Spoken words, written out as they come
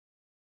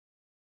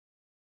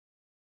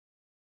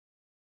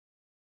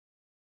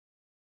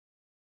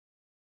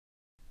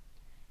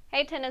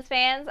Hey tennis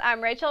fans,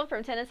 I'm Rachel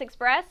from Tennis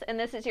Express, and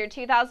this is your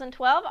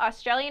 2012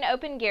 Australian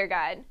Open Gear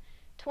Guide.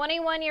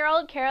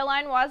 21-year-old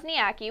Caroline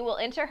Wozniacki will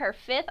enter her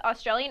 5th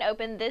Australian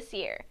Open this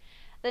year.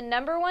 The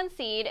number 1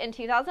 seed in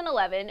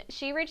 2011,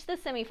 she reached the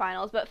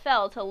semifinals but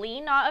fell to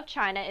Li Na of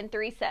China in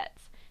 3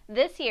 sets.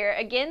 This year,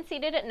 again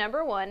seeded at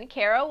number 1,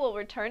 Caro will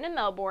return to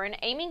Melbourne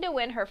aiming to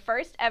win her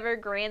first ever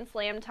Grand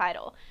Slam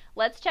title.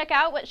 Let's check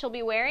out what she'll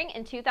be wearing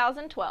in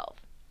 2012.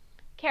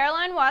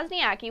 Caroline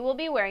Wozniacki will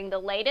be wearing the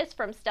latest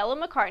from Stella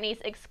McCartney's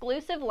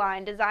exclusive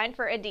line designed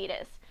for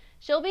Adidas.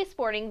 She'll be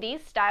sporting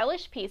these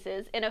stylish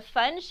pieces in a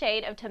fun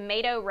shade of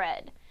tomato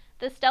red.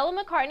 The Stella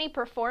McCartney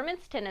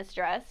performance tennis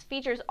dress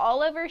features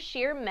all-over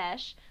sheer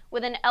mesh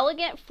with an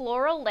elegant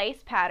floral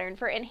lace pattern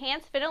for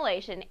enhanced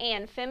ventilation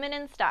and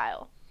feminine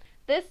style.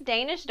 This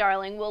Danish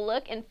darling will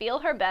look and feel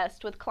her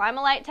best with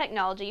Climalite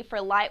technology for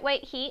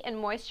lightweight heat and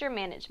moisture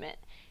management.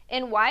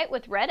 In white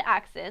with red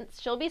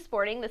accents, she'll be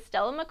sporting the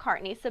Stella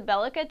McCartney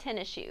Sibelica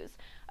tennis shoes.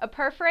 A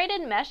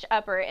perforated mesh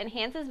upper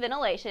enhances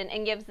ventilation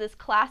and gives this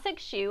classic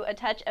shoe a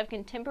touch of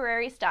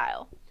contemporary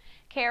style.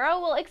 Caro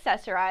will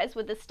accessorize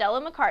with the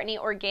Stella McCartney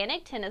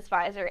Organic Tennis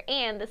Visor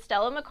and the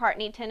Stella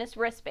McCartney Tennis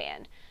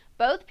Wristband.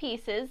 Both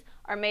pieces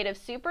are made of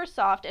super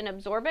soft and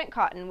absorbent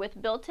cotton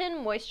with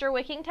built-in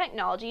moisture-wicking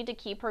technology to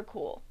keep her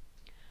cool.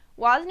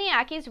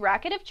 Wozniacki's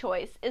racket of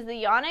choice is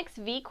the Yonex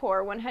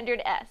V-Core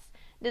 100S.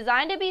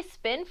 Designed to be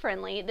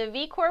spin-friendly, the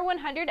V-Core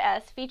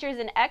 100S features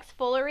an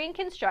X-fullerene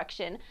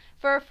construction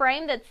for a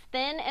frame that's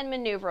thin and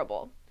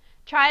maneuverable.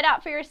 Try it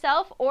out for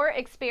yourself or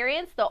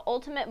experience the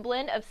ultimate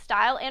blend of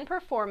style and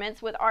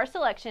performance with our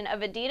selection of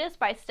Adidas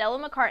by Stella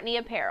McCartney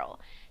apparel.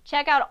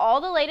 Check out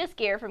all the latest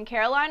gear from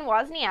Caroline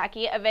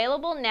Wozniacki,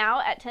 available now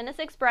at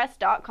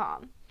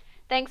tennisexpress.com.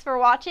 Thanks for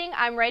watching.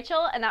 I'm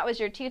Rachel, and that was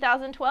your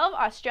 2012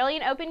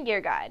 Australian Open Gear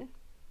Guide.